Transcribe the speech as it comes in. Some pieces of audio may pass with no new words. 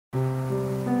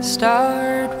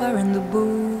Start wearing the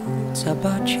boots I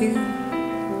bought you.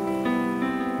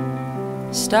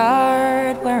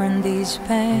 Start wearing these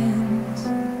pants.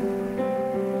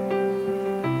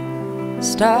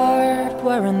 Start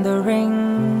wearing the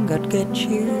ring I'd get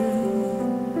you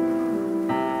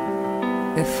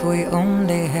if we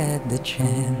only had the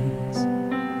chance.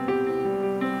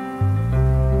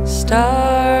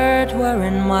 Start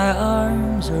wearing my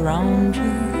arms around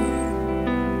you.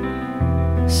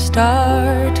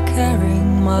 Start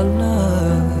carrying my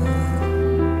love.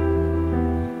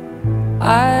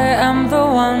 I am the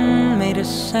one made a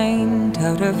saint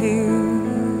out of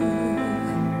you.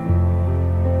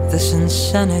 This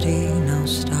insanity now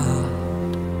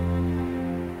stopped.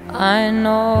 I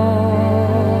know,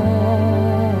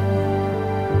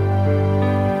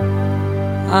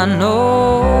 I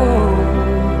know.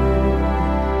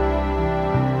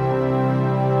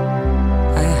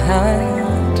 I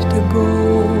had to go.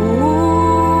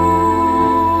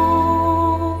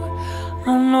 I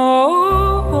know.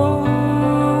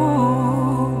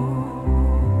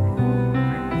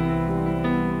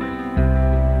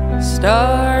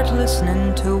 Start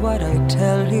listening to what I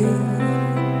tell you.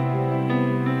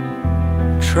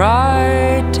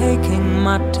 Try taking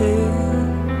my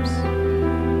tips.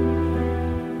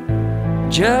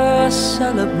 Just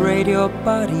celebrate your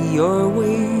body your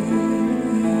way.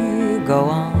 Go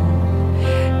on,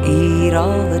 eat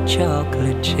all the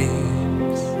chocolate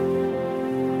chips.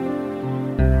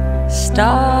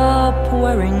 Stop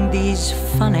wearing these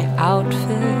funny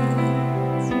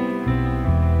outfits.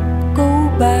 Go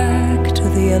back to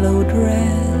the yellow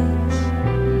dress.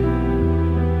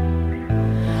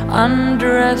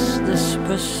 Undress this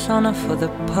persona for the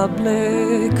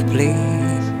public,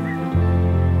 please.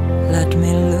 Let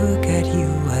me look at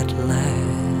you at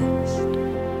last.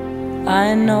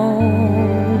 I know,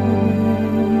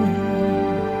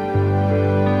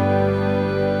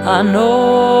 I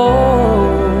know.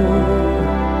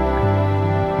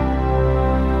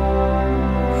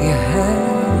 You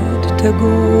had to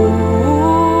go.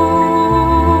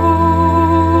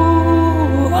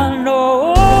 I know.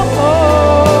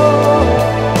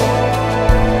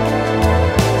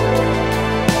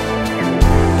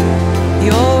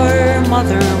 Your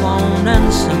mother won't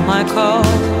answer my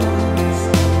calls.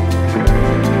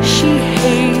 She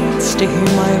hates to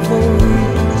hear my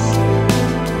voice.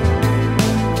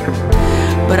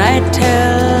 But I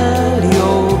tell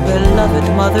your beloved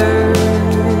mother,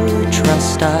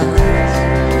 trust us,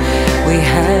 we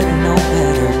had no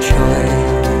better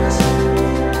choice.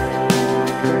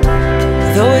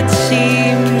 Though it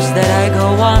seems that I go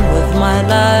on with my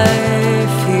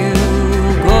life, you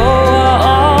go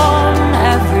on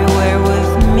everywhere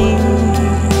with me.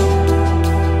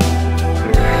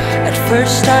 At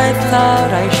first I thought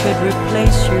I should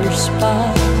replace your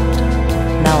spot.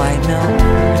 Now I know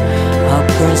how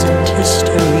present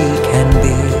history can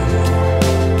be.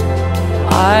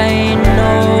 I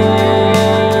know,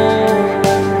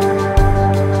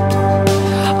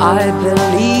 I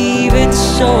believe it's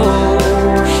so.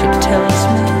 She tells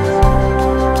me,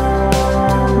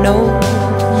 no,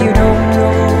 you don't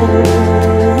know.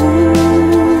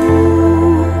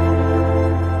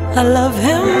 I love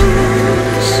him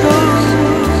so.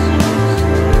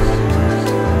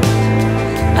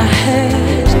 I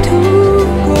had to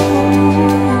go.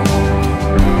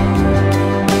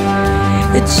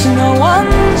 It's no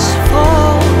one's